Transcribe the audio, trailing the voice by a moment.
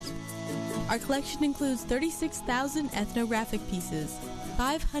Our collection includes 36,000 ethnographic pieces,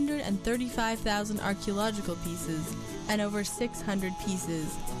 535,000 archaeological pieces, and over 600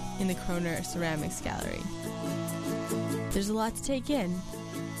 pieces in the Kroner Ceramics Gallery. There's a lot to take in.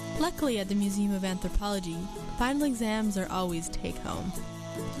 Luckily, at the Museum of Anthropology, final exams are always take-home.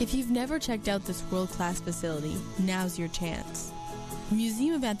 If you've never checked out this world-class facility, now's your chance. The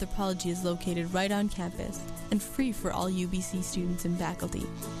Museum of Anthropology is located right on campus and free for all UBC students and faculty.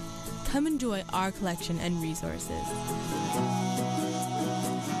 Come enjoy our collection and resources.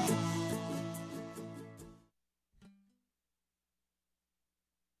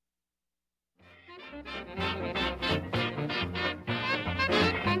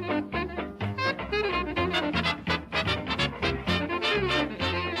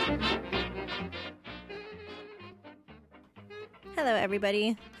 Hello,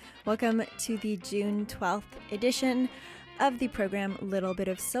 everybody. Welcome to the June 12th edition of the program Little Bit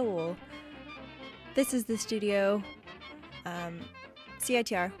of Soul. This is the studio,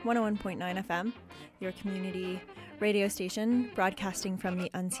 CITR 101.9 FM, your community radio station broadcasting from the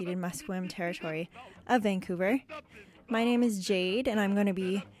unceded Musqueam territory of Vancouver. My name is Jade, and I'm going to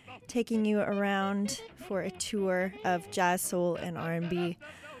be taking you around for a tour of jazz, soul, and R&B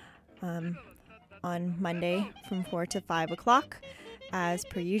on Monday from 4 to 5 o'clock, as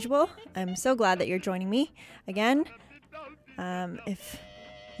per usual. I'm so glad that you're joining me again. If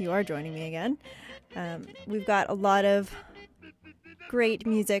you are joining me again, we've got a lot of great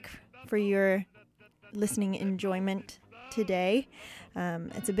music for your listening enjoyment today.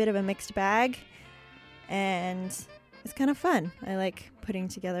 It's a bit of a mixed bag, and it's kind of fun. I like putting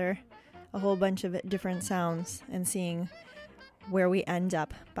together a whole bunch of different sounds and seeing where we end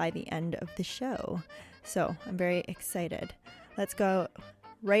up by the end of the show. So I'm very excited. Let's go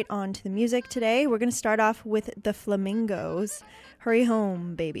right on to the music today. We're going to start off with the Flamingos. Hurry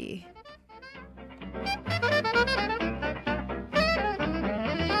home, baby.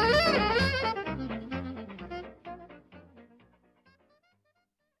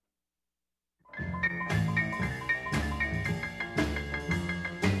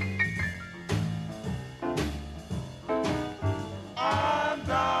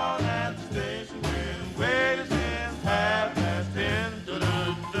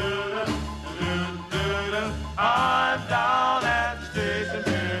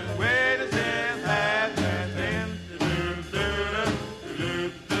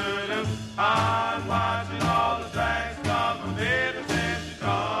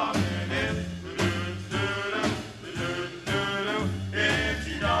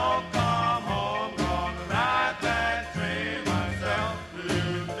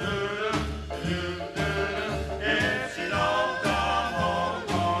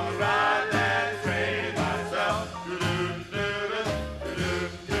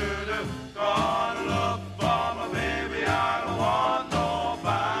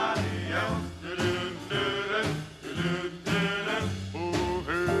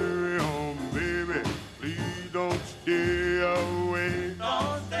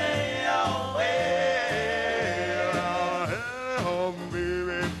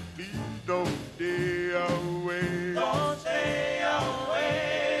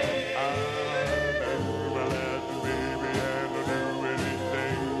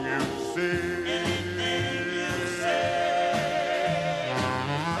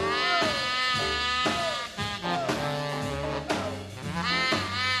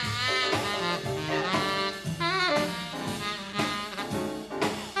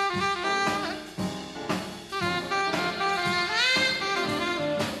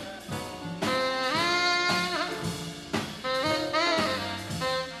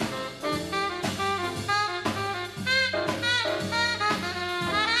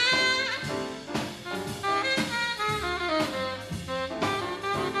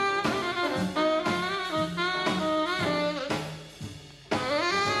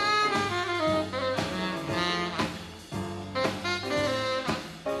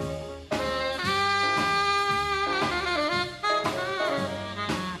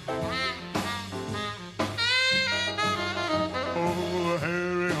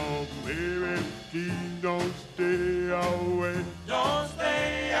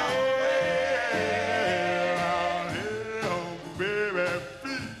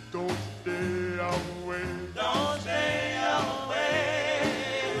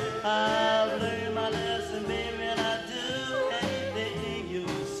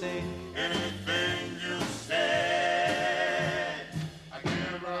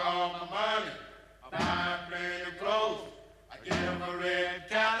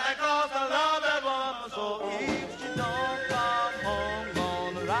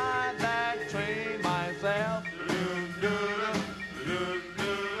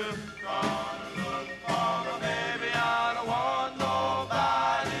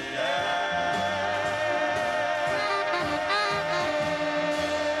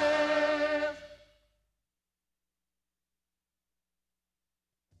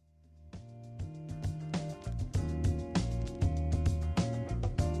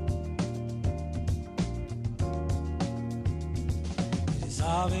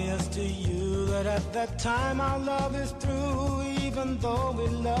 Obvious to you that at that time our love is through, even though we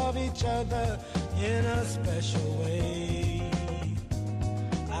love each other in a special way.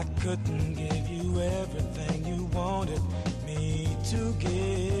 I couldn't give you everything you wanted me to give.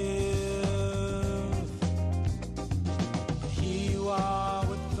 Here you are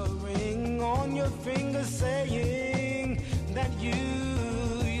with the ring on your finger saying that you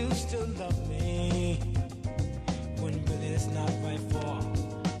used to love me, when really it's not right for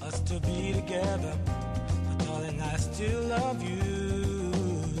us to be together. But darling, I still love you.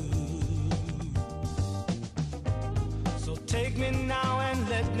 So take me now and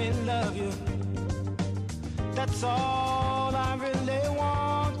let me love you. That's all I really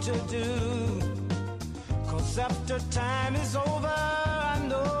want to do. 'Cause after time is over, I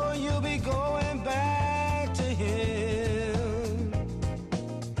know you'll be going back to him.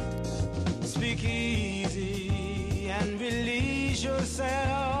 Speak easy and release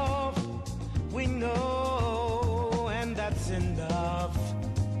yourself. We know, and that's enough.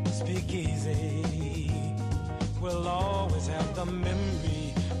 Speak easy. We'll always have the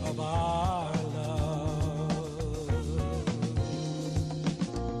memory of our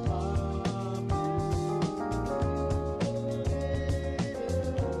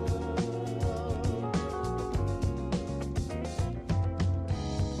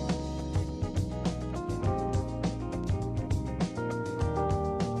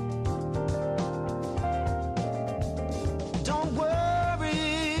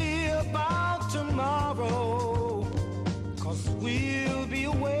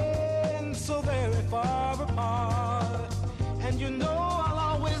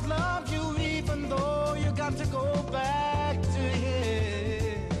to go back to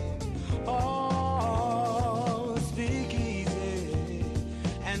him. Oh, speak easy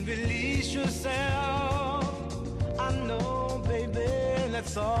and release yourself. I know, baby,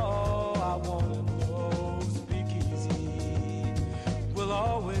 that's all I wanna know. Speak easy. We'll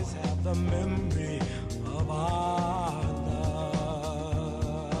always have the memory of our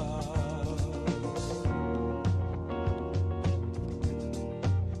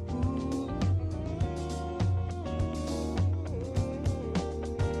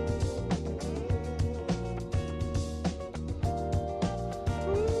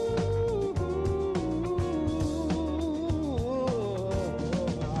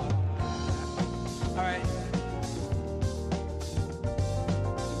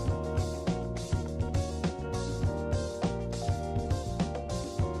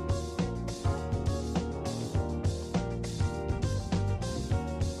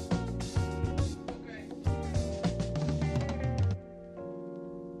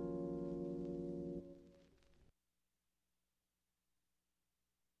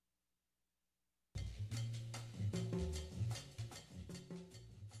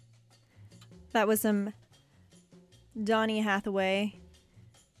That was some Donny Hathaway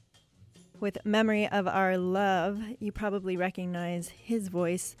with Memory of Our Love. You probably recognize his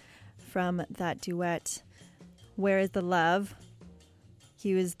voice from that duet, Where is the Love?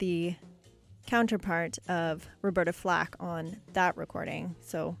 He was the counterpart of Roberta Flack on that recording,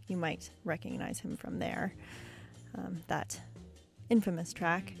 so you might recognize him from there, that infamous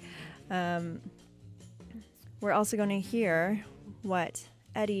track. We're also going to hear what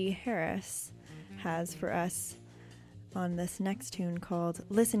Eddie Harris has for us on this next tune called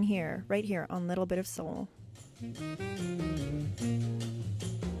Listen Here, right here on Little Bit of Soul.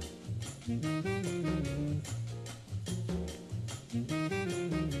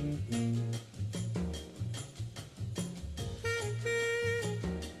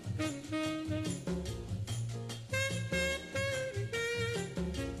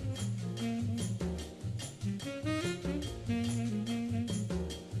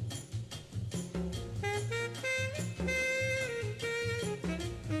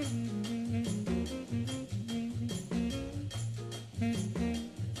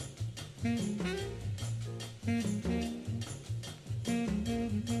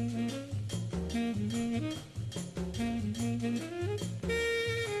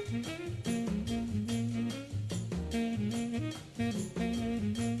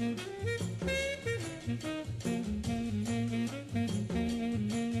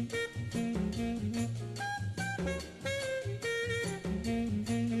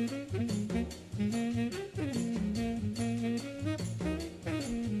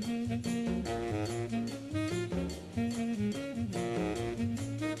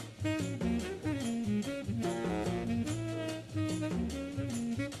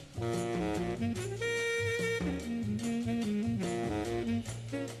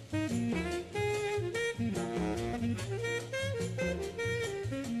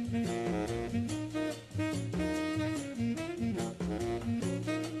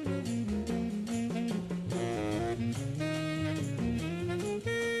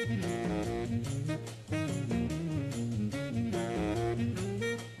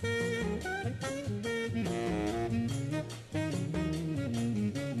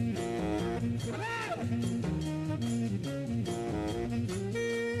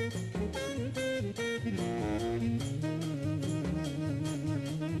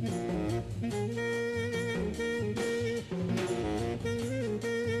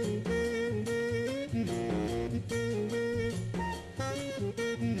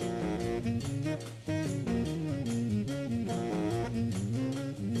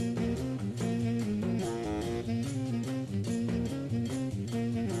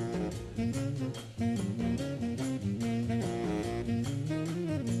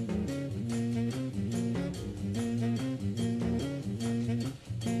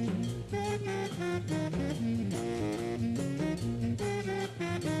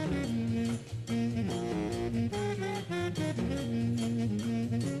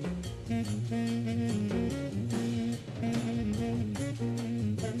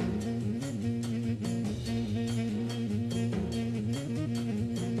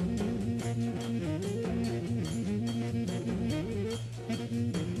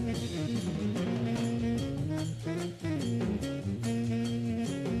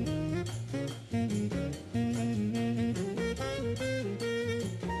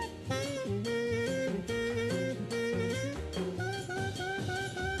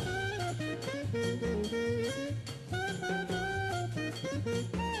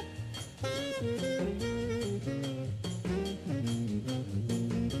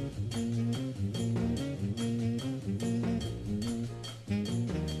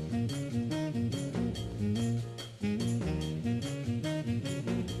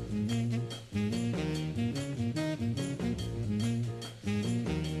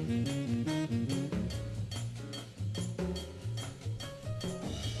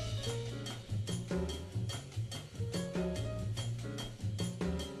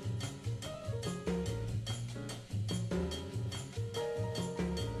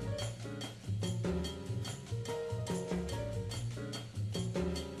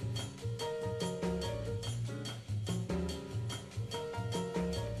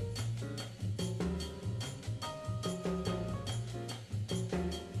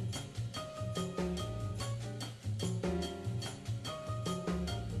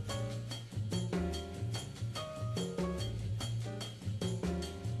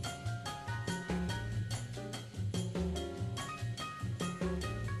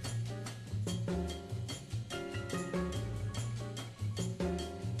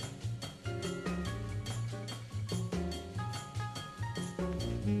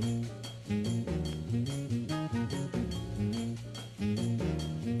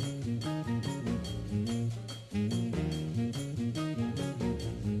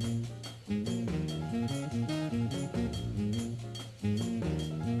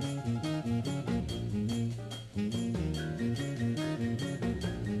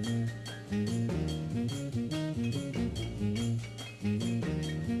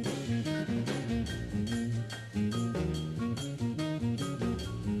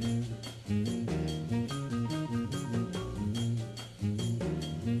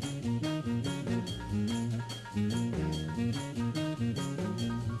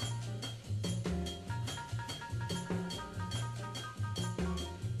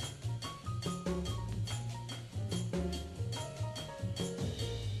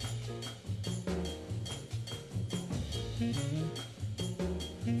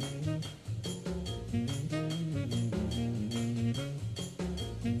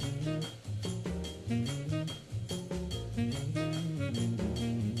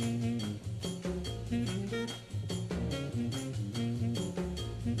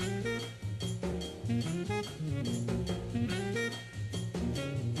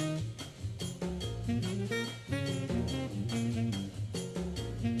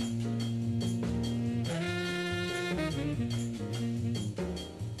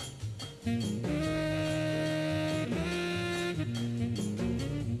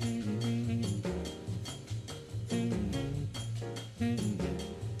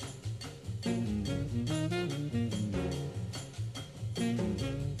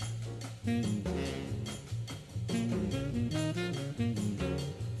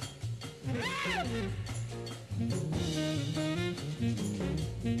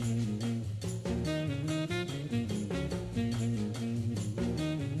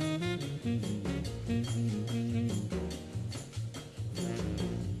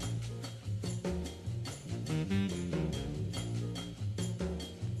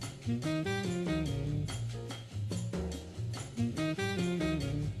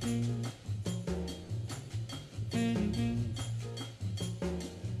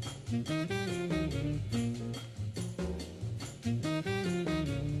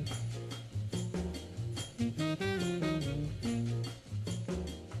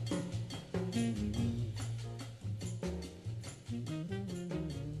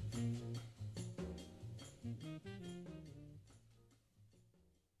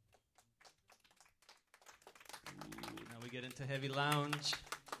 Get into heavy lounge.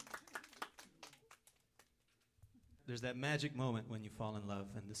 There's that magic moment when you fall in love,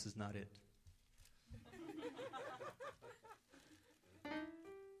 and this is not it.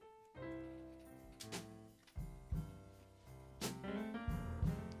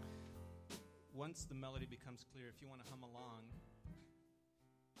 Once the melody becomes clear, if you want to hum along.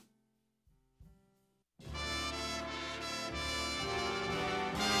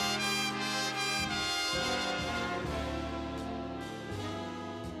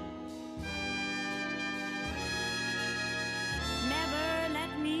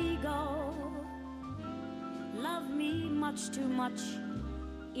 Much too much.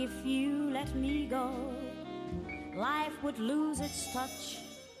 If you let me go, life would lose its touch.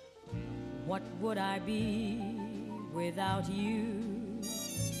 What would I be without you?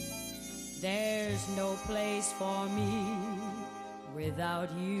 There's no place for me without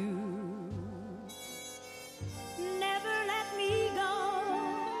you. Never let me go.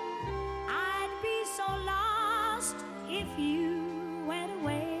 I'd be so lost if you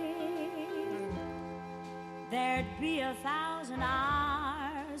there'd be 1,000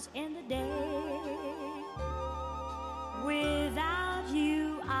 hours in the day. Without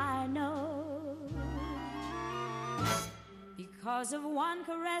you, I know. Because of one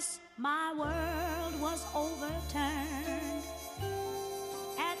caress, my world was overturned.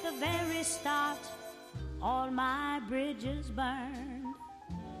 At the very start, all my bridges burned.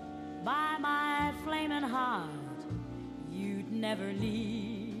 By my flaming heart, you'd never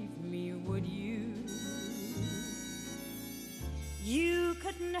leave me, would you? You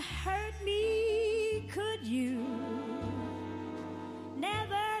couldn't hurt me, could you?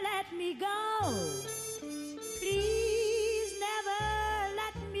 Never let me go. Please never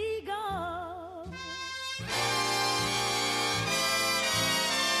let me go.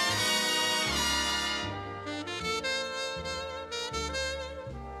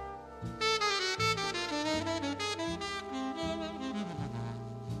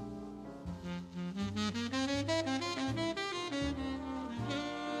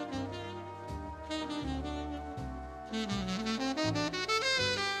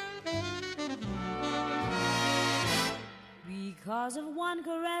 Because of one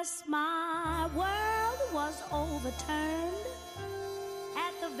caress, my world was overturned.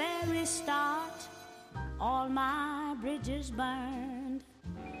 At the very start, all my bridges burned.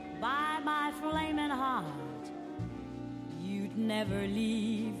 By my flaming heart, you'd never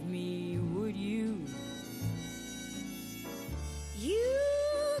leave me, would you? You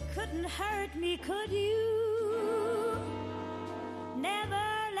couldn't hurt me, could you? Never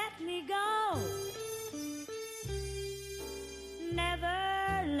let me go.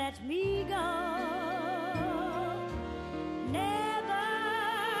 Never let me go. Never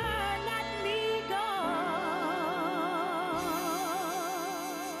let me go.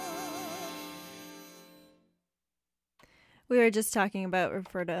 We were just talking about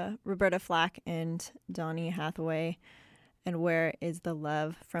Roberta Flack and Donny Hathaway and Where Is the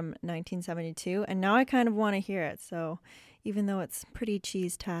Love from 1972. And now I kind of want to hear it. So even though it's pretty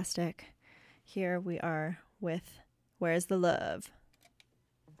cheese-tastic, here we are with Where's the Love?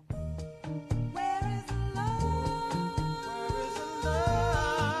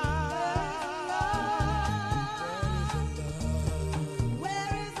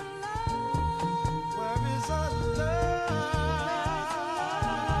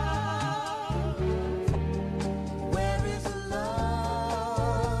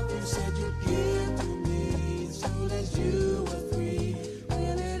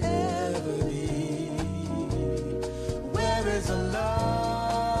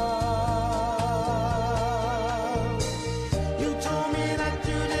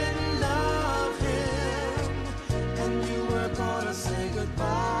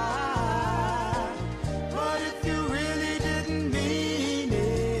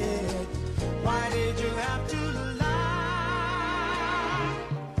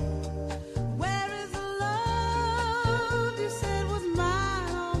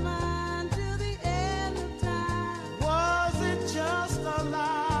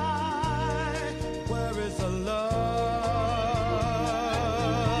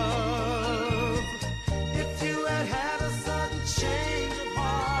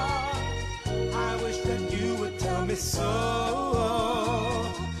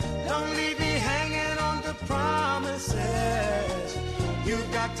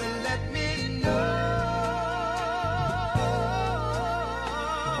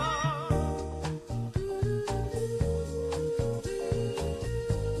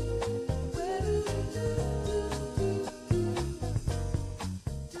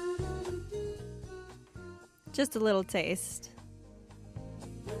 Just a little taste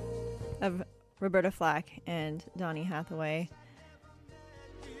of Roberta Flack and Donny Hathaway.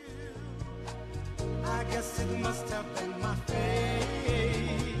 I guess it must have been my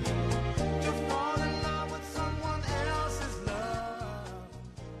fate to fall in love with someone else's love.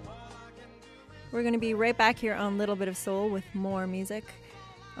 We're going to be right back here on Little Bit of Soul with more music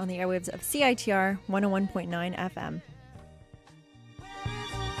on the airwaves of CITR 101.9 FM.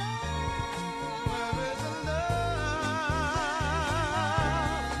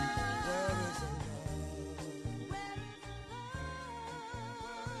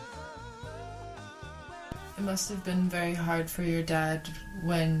 It must have been very hard for your dad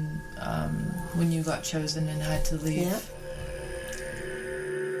when you got chosen and had to leave.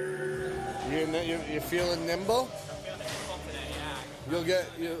 Yeah. You're feeling nimble? You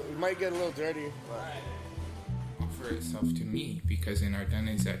might get a little dirty. Offer itself to me because in our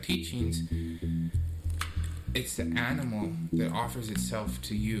Daneza teachings, it's the animal that offers itself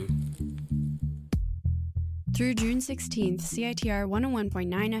to you. Through June 16th, CITR 101.9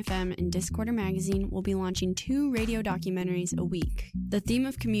 FM and Discorder Magazine will be launching 2 radio documentaries a week. The theme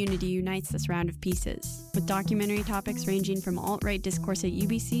of community unites this round of pieces, with documentary topics ranging from alt-right discourse at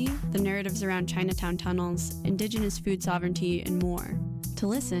UBC, the narratives around Chinatown tunnels, Indigenous food sovereignty, and more. To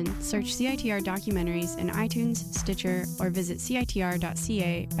listen, search CITR documentaries in iTunes, Stitcher, or visit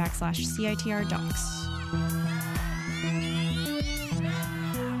citr.ca/CITR docs.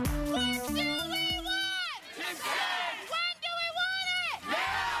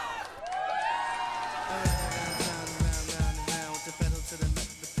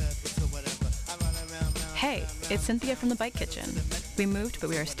 Hey, it's Cynthia from the Bike Kitchen. We moved, but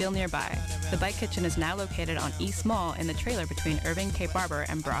we are still nearby. The Bike Kitchen is now located on East Mall in the trailer between Irving, Cape Barber,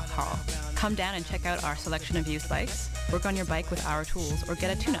 and Brock Hall. Come down and check out our selection of used bikes, work on your bike with our tools, or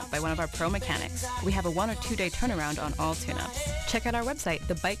get a tune-up by one of our pro mechanics. We have a 1 or 2 day turnaround on all tune-ups. Check out our website,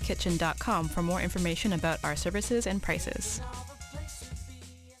 thebikekitchen.com, for more information about our services and prices.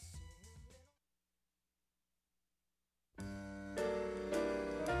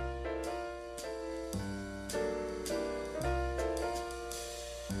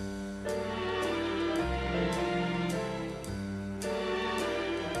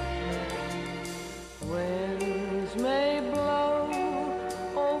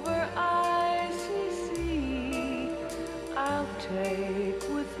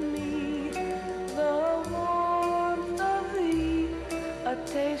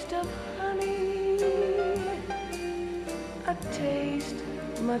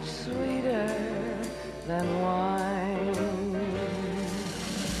 Much sweeter than wine.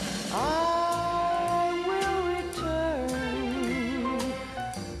 I will return.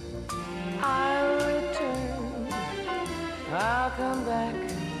 I'll return. I'll come back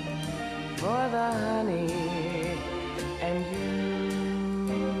for the honey and you.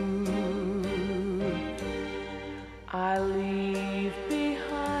 I leave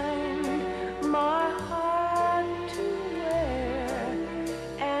behind my heart to wear,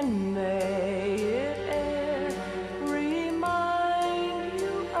 and may it remind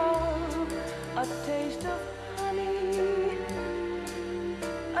you of a taste of honey,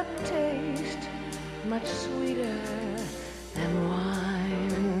 a taste much sweeter than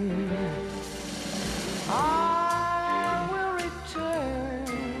wine. I will return,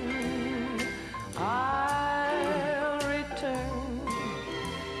 I'll return,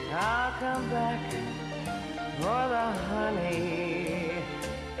 I'll come back for the honey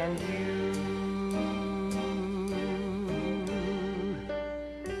and you.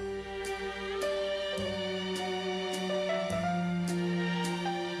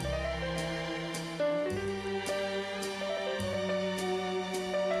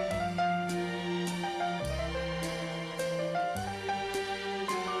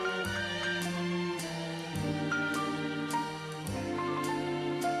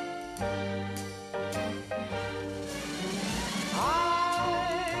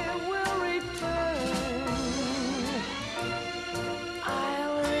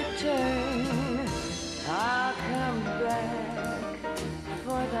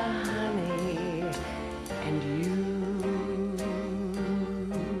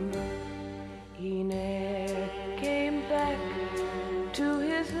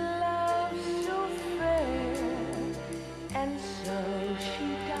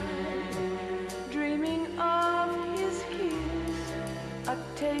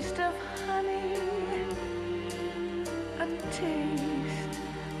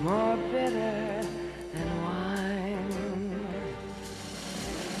 More bitter than wine.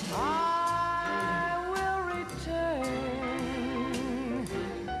 I will return.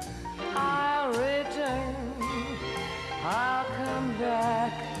 I'll return. I'll come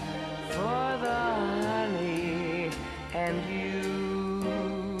back for the honey and you.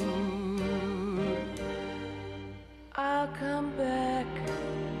 I'll come back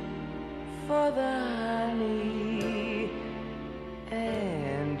for the honey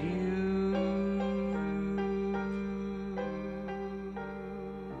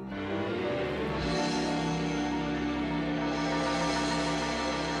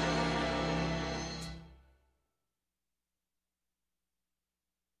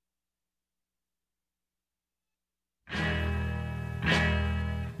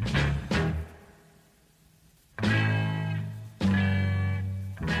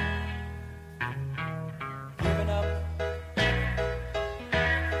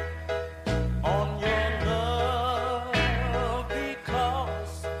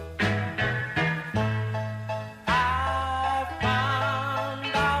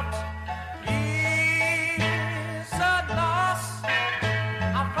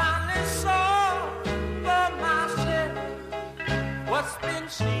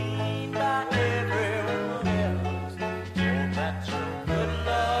seen by everyone else. Oh, that's your good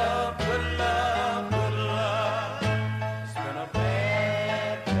love, good love, good love. It's been a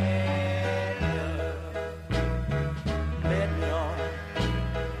bad, bad love. Let me on.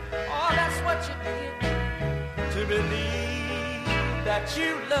 Oh, that's what you did to believe that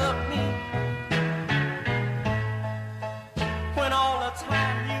you love me. When all the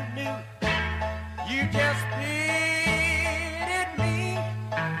time you knew you just pitied me.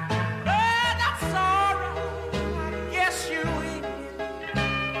 Oh, that's all right. I guess you will.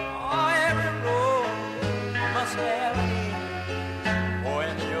 Oh, every road must have an end. Oh,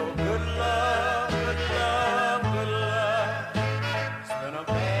 and your good love, good love, good love. It's been a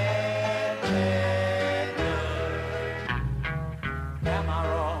bad, bad love. Am I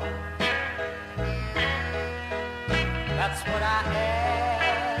wrong? That's what I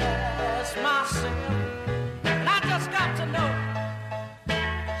ask myself. And I just got to know,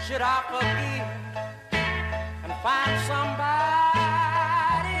 should I forgive and find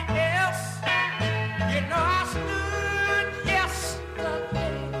somebody else? You know I stood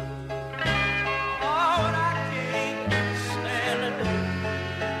yesterday. Oh, and I can't stand the day.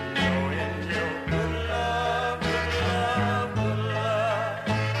 Knowing your good love, good love, good love.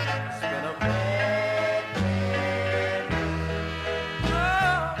 It's been a bad, bad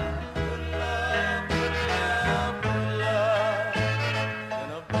love. Good love, good love, good love.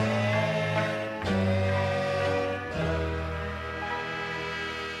 Been a bad, bad love.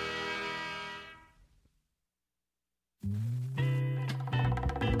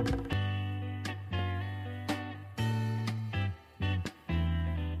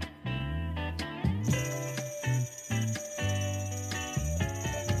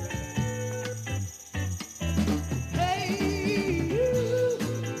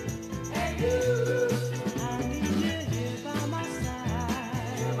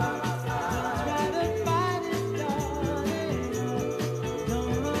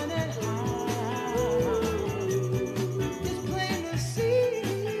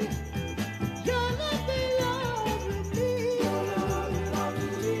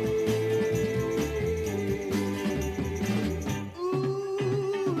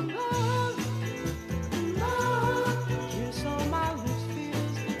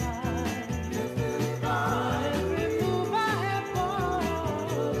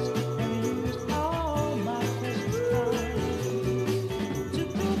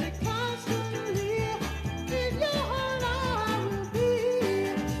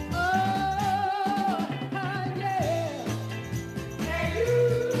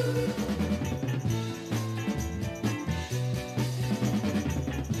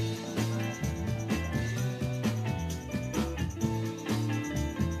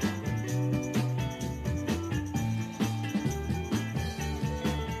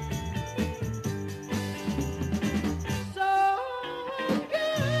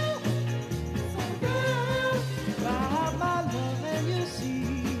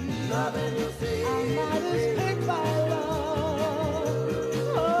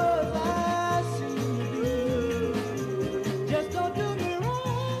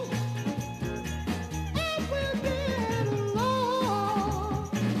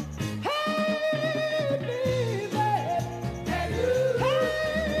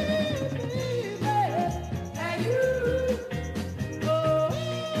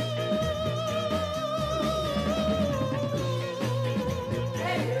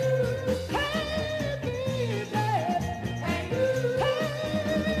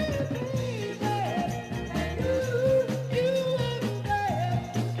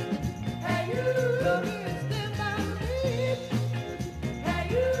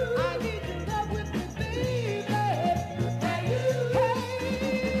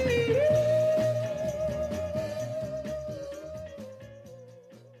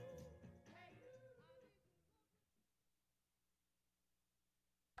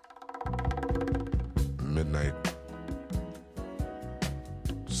 Midnight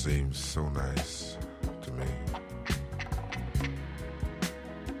seems so nice to me.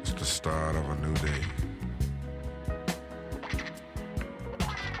 It's the start of a new day.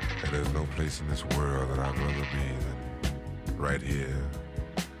 And there's no place in this world that I'd rather be than right here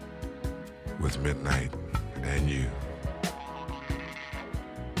with midnight and you.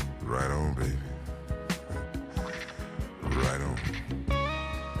 Right on, baby. Right on.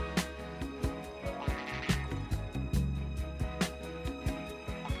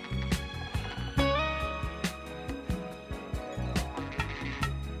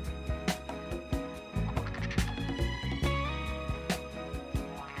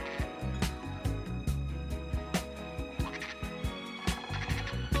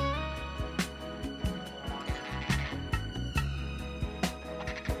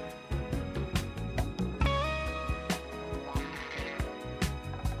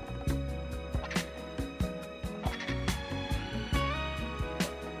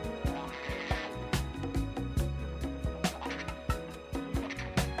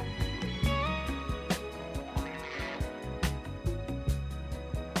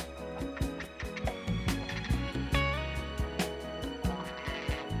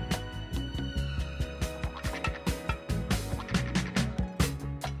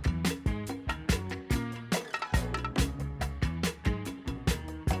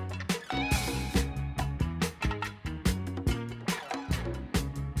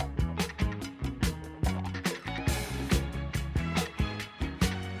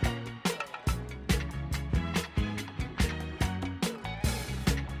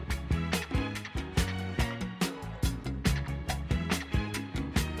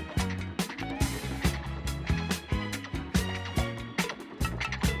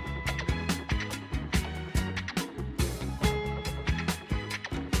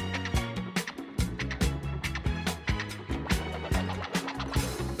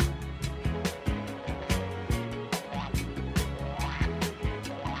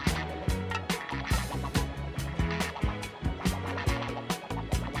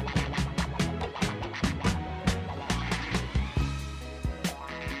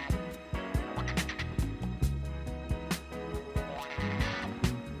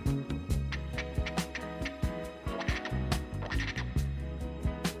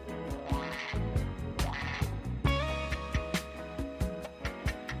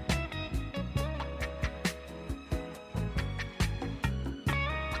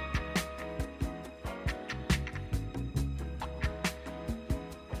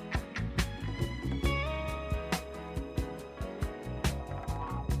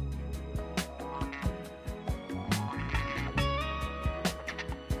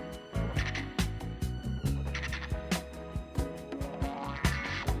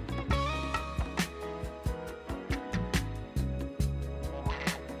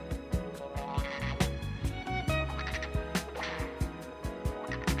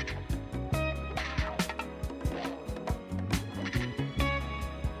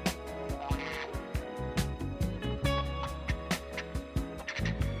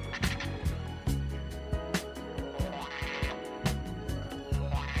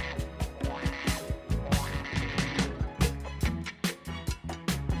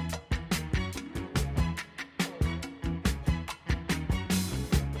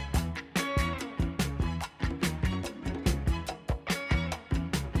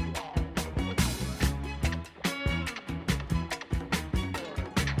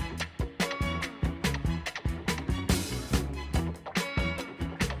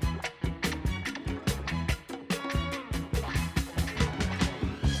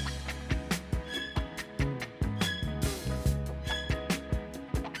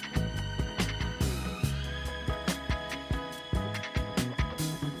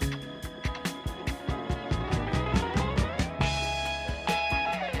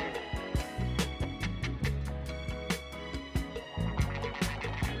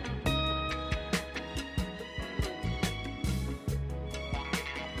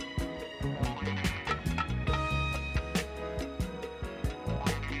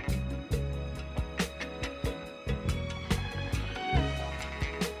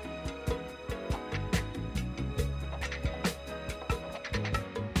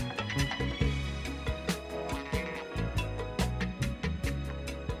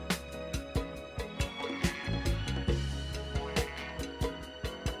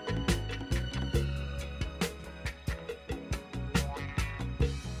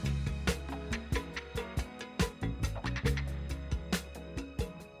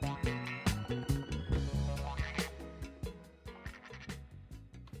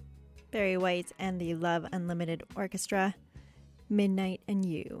 Barry White and the Love Unlimited Orchestra. Midnight and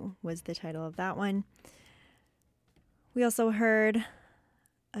You was the title of that one. We also heard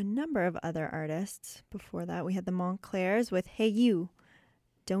a number of other artists. Before that, we had the Montclairs with Hey You,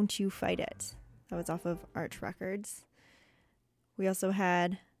 Don't You Fight It. That was off of Arch Records. We also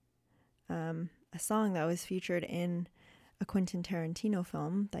had a song that was featured in a Quentin Tarantino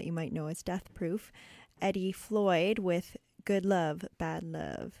film that you might know as Death Proof, Eddie Floyd with Good Love, Bad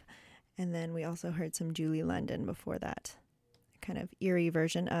Love. And then we also heard some Julie London before that, a kind of eerie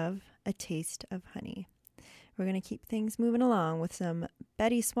version of A Taste of Honey. We're going to keep things moving along with some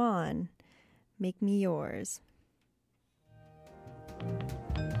Betty Swan, Make Me Yours.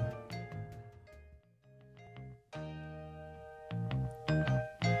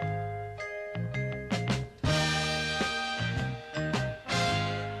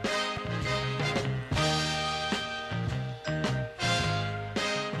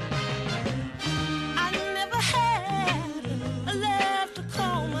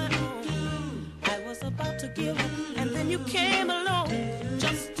 You came along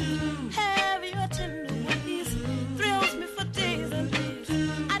just to have your tender ways. Thrills me for days and days.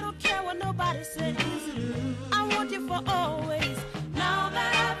 I don't care what nobody says. I want you for always. Now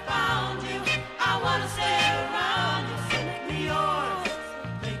that I found you, I want to stay around you. So make me yours.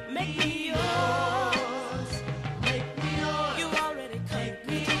 Make me yours. Make me yours. You already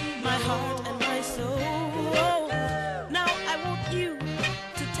conquered my heart and my soul. Now I want you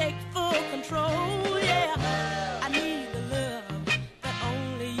to take full control. Yeah.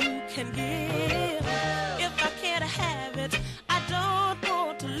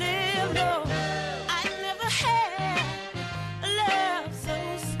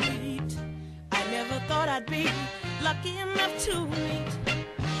 I'd be lucky enough to meet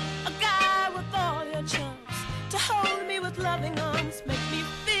a guy with all your charms, to hold me with loving arms, make me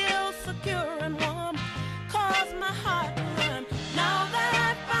feel secure and warm, cause my heart to run. Now that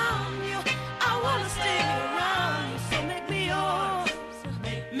I found you, I want to stay around you, so make me yours,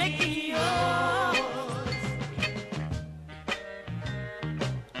 make me yours.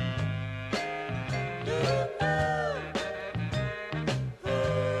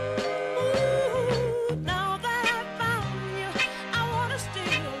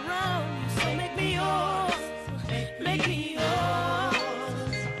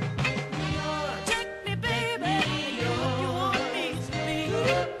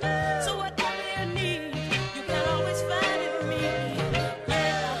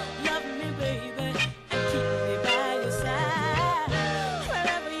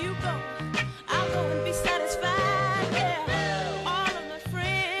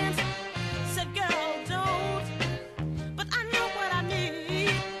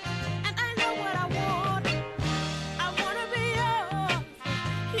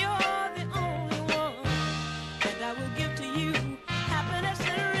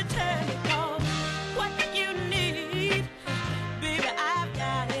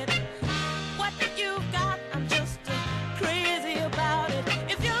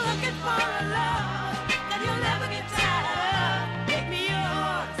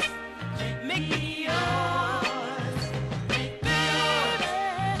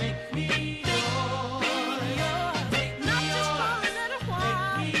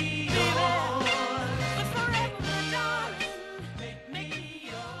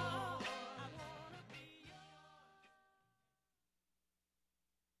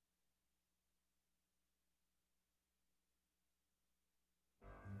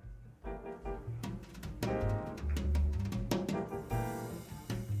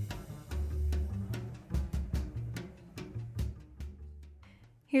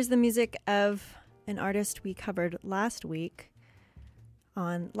 Here's the music of an artist we covered last week.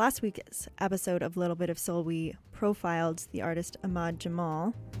 On last week's episode of Little Bit of Soul, we profiled the artist Ahmad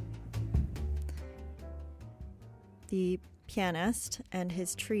Jamal, the pianist, and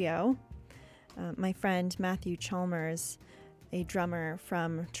his trio. My friend Matthew Chalmers, a drummer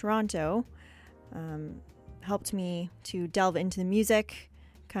from Toronto, helped me to delve into the music,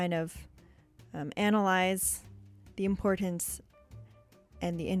 kind of analyze the importance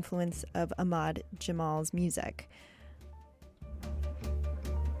and the influence of Ahmad Jamal's music.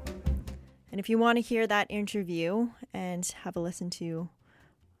 And if you want to hear that interview and have a listen to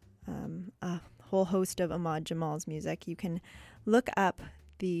a whole host of Ahmad Jamal's music, you can look up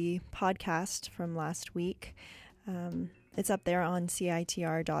the podcast from last week. It's up there on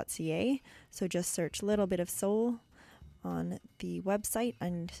CITR.ca, so just search Little Bit of Soul on the website,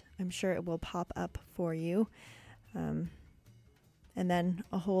 and I'm sure it will pop up for you. And then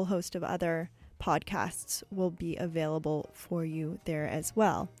a whole host of other podcasts will be available for you there as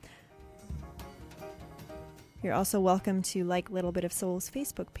well. You're also welcome to like Little Bit of Soul's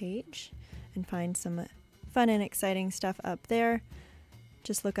Facebook page and find some fun and exciting stuff up there.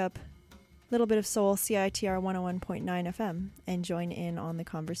 Just look up Little Bit of Soul, CITR 101.9 FM, and join in on the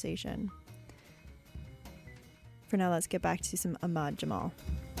conversation. For now, let's get back to some Ahmad Jamal.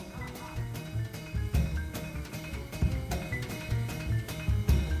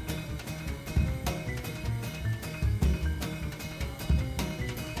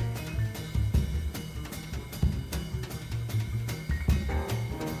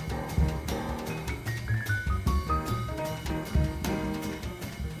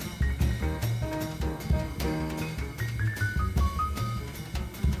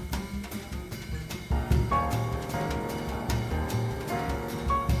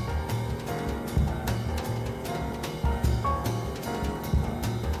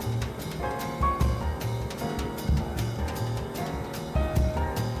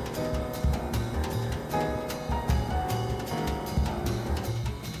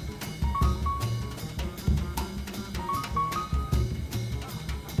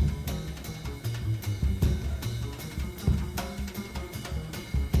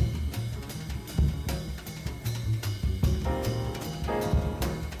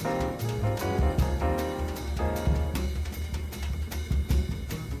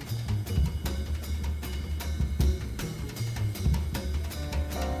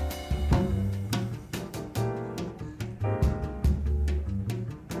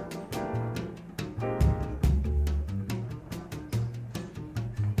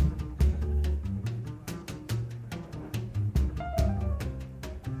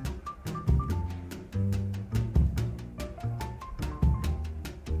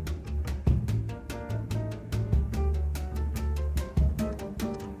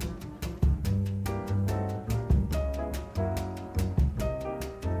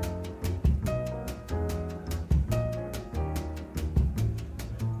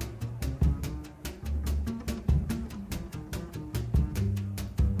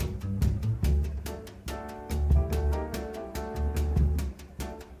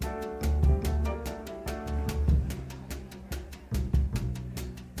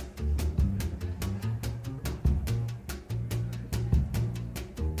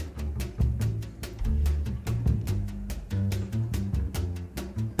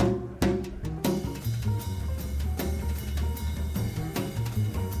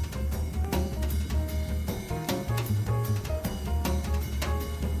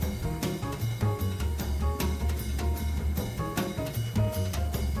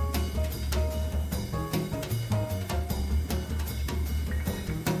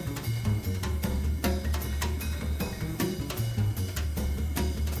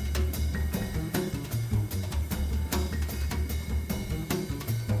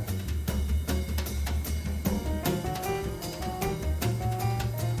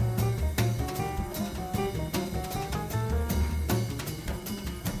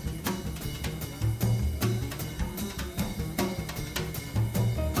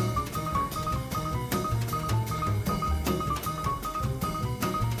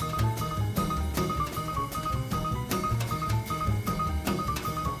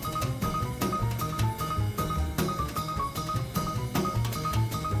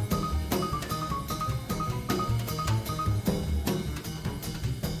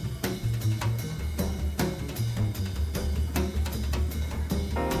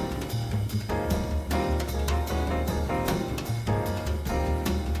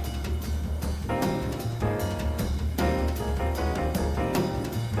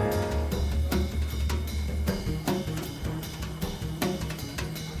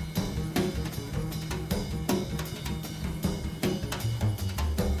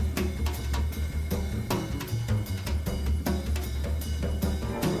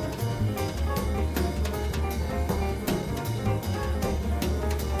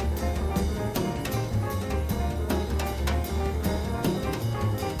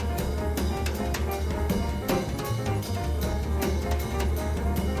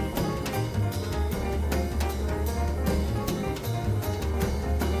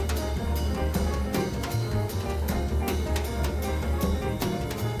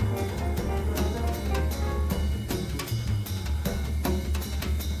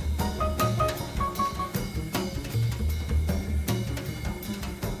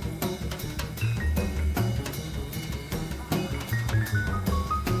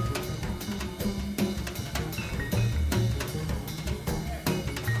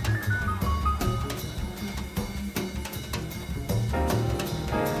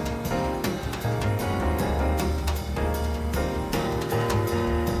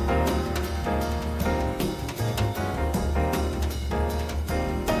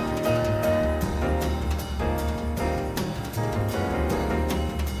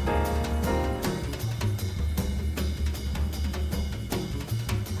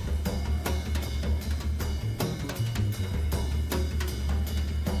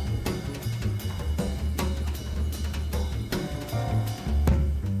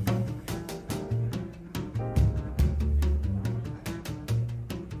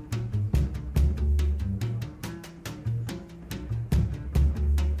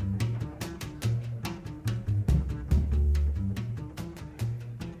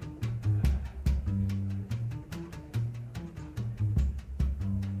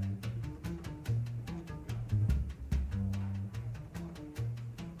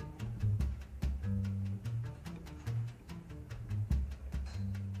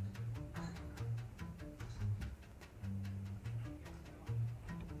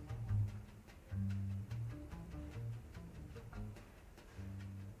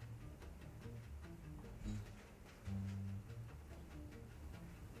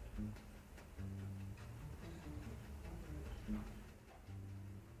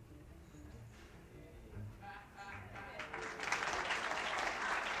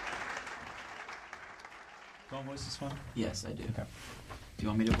 Do you want to voice this one? Yes, I do. Okay. Do you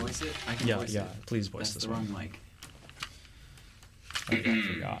want me to voice it? I can voice it. Please voice That's this the one. wrong mic. I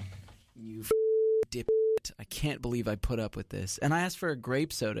forgot. You dip. I can't believe I put up with this. And I asked for a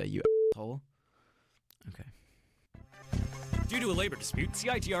grape soda, you asshole. Okay. Due to a labor dispute,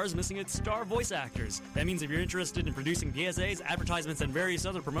 CITR is missing its star voice actors. That means if you're interested in producing PSAs, advertisements, and various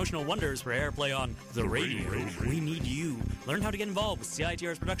other promotional wonders for airplay on the radio, we need you. Learn how to get involved with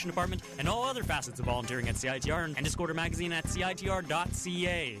CITR's production department and all other facets of volunteering at CITR and Discorder Magazine at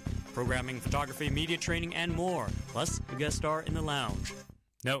CITR.ca. Programming, photography, media training, and more. Plus, a guest star in the lounge.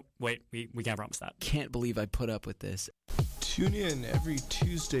 No, wait, we can't promise that. Can't believe I put up with this. Tune in every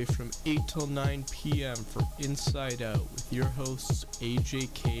Tuesday from 8 till 9 p.m. for Inside Out with your hosts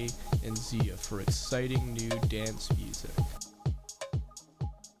AJK and Zia for exciting new dance music.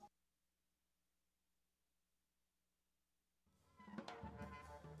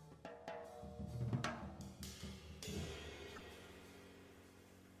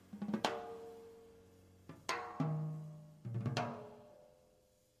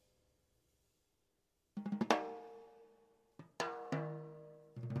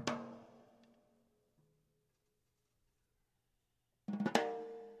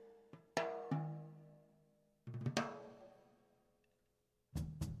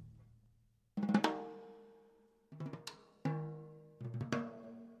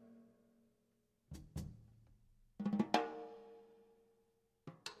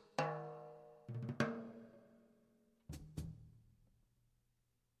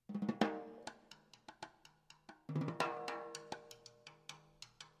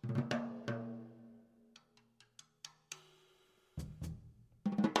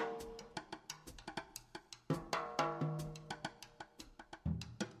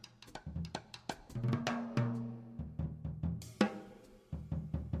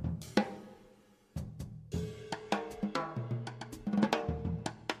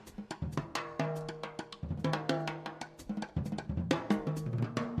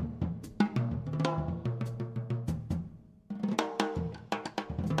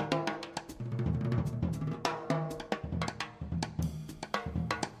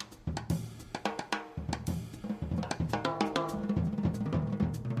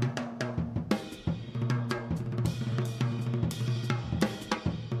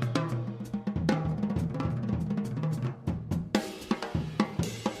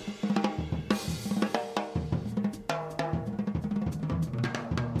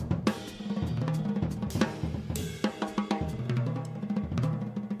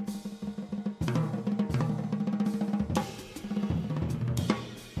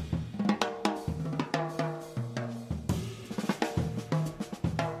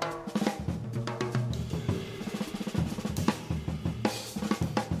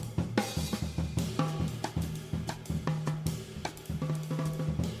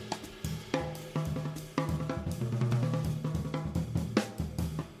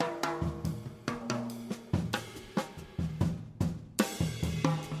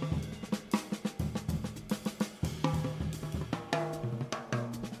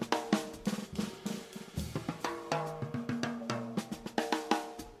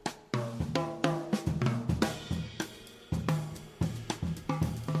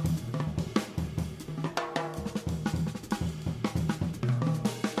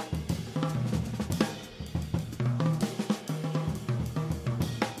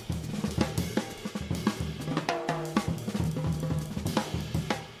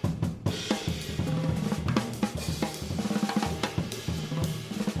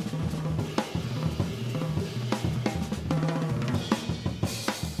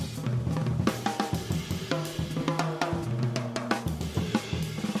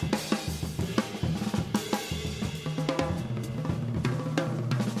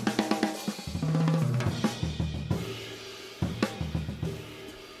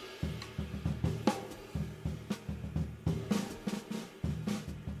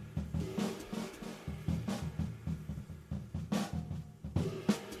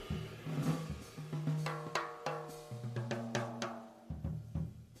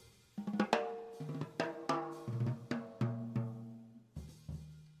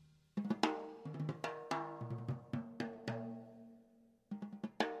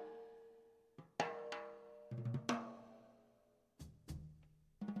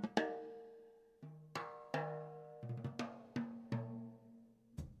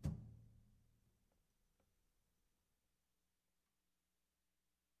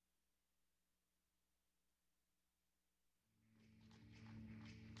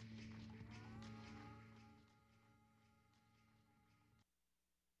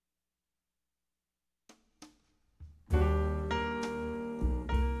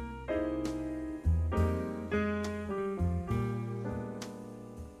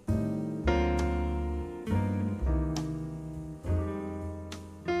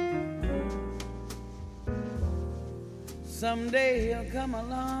 Someday he'll come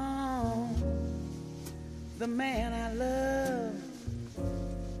along, the man I love,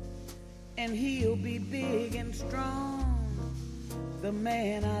 and he'll be big and strong, the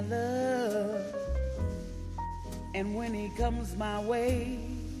man I love. And when he comes my way,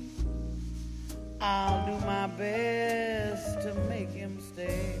 I'll do my best to make him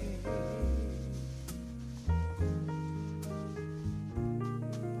stay.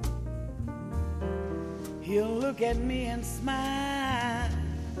 He'll look at me and smile,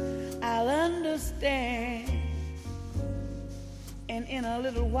 I'll understand. And in a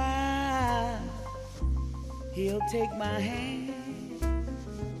little while, he'll take my hand.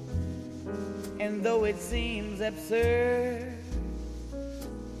 And though it seems absurd,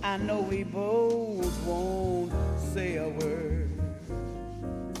 I know we both won't say a word.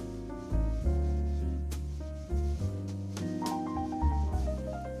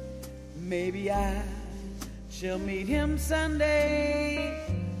 Maybe I shall meet him Sunday,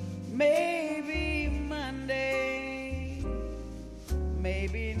 maybe Monday,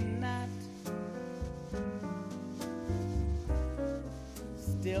 maybe not.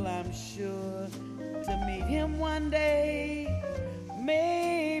 Still I'm sure to meet him one day.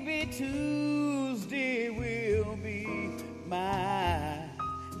 Maybe Tuesday will be my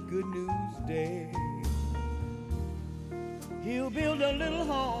good news day. He'll build a little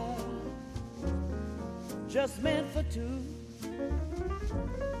home just meant for two,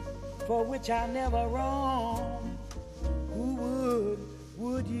 for which I never roam. Who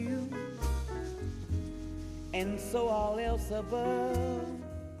would you? And so all else above,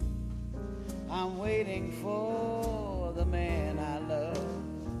 I'm waiting for the man I love.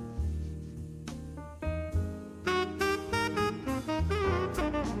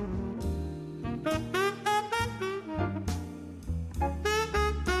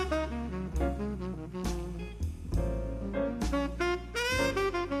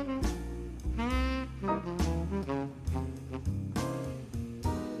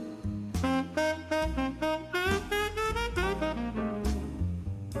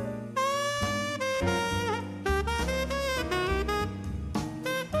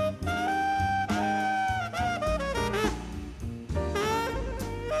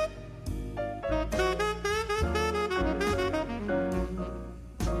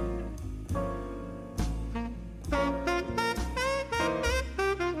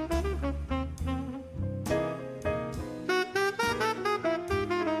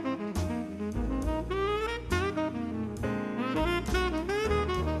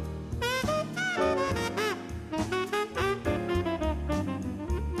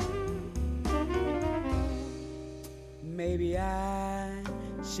 Maybe I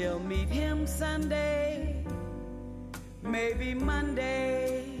shall meet him Sunday, maybe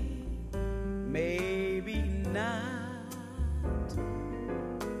Monday, maybe not.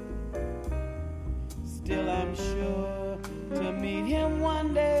 Still I'm sure to meet him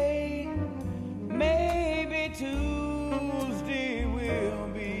one day. Maybe Tuesday will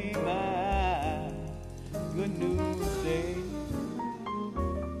be my good news day.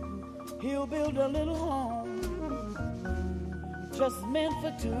 He'll build a little home just meant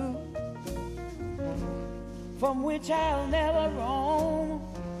for two, from which I'll never roam.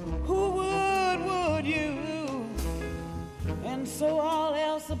 Who would you? And so all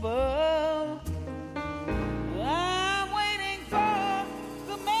else above, I'm waiting for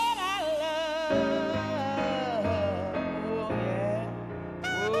the man I love. Oh yeah,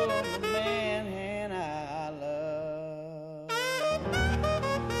 oh the man I love.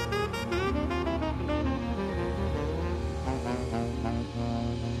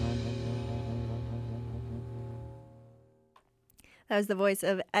 That was the voice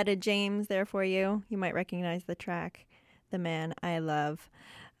of Etta James there for you. You might recognize the track, The Man I Love.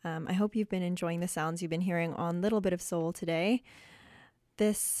 I hope you've been enjoying the sounds you've been hearing on Little Bit of Soul today.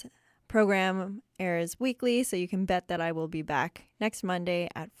 This program airs weekly, so you can bet that I will be back next Monday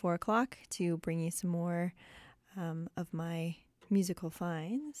at 4 o'clock to bring you some more of my musical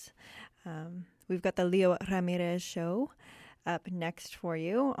finds. We've got the Leo Ramirez Show up next for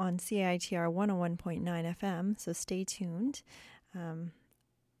you on CITR 101.9 FM, so stay tuned.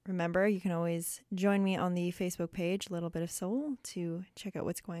 Remember, you can always join me on the Facebook page, Little Bit of Soul, to check out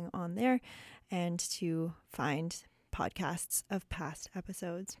what's going on there and to find podcasts of past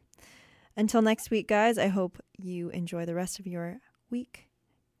episodes. Until next week, guys, I hope you enjoy the rest of your week.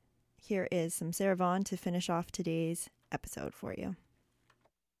 Here is some Sarah Vaughan to finish off today's episode for you.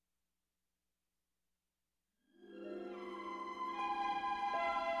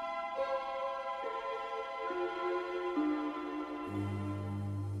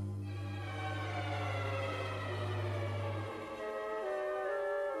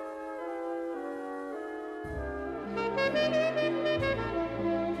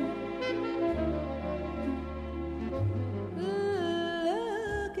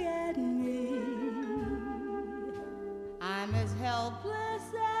 Look at me. I'm as helpless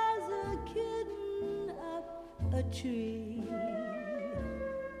as a kitten up a tree.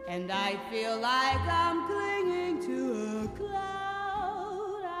 And I feel like I'm clinging to a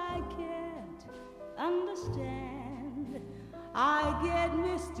cloud I can't understand. I get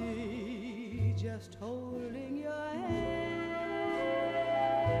misty just holding your hand.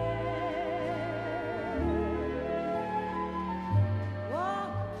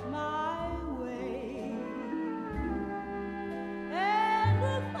 Walk my way, and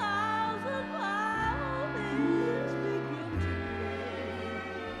 1,000 violins begin to play.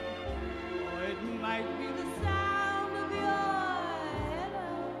 Or it might be the sound of your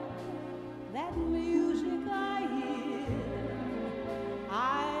hello, that music I hear.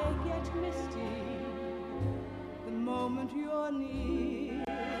 I get misty the moment you're near.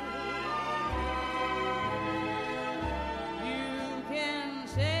 You can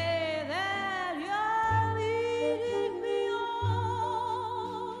say that you're leading me on,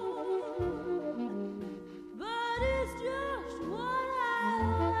 but it's just what I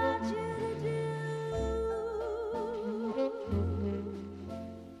want you to do.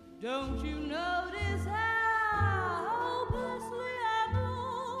 Don't you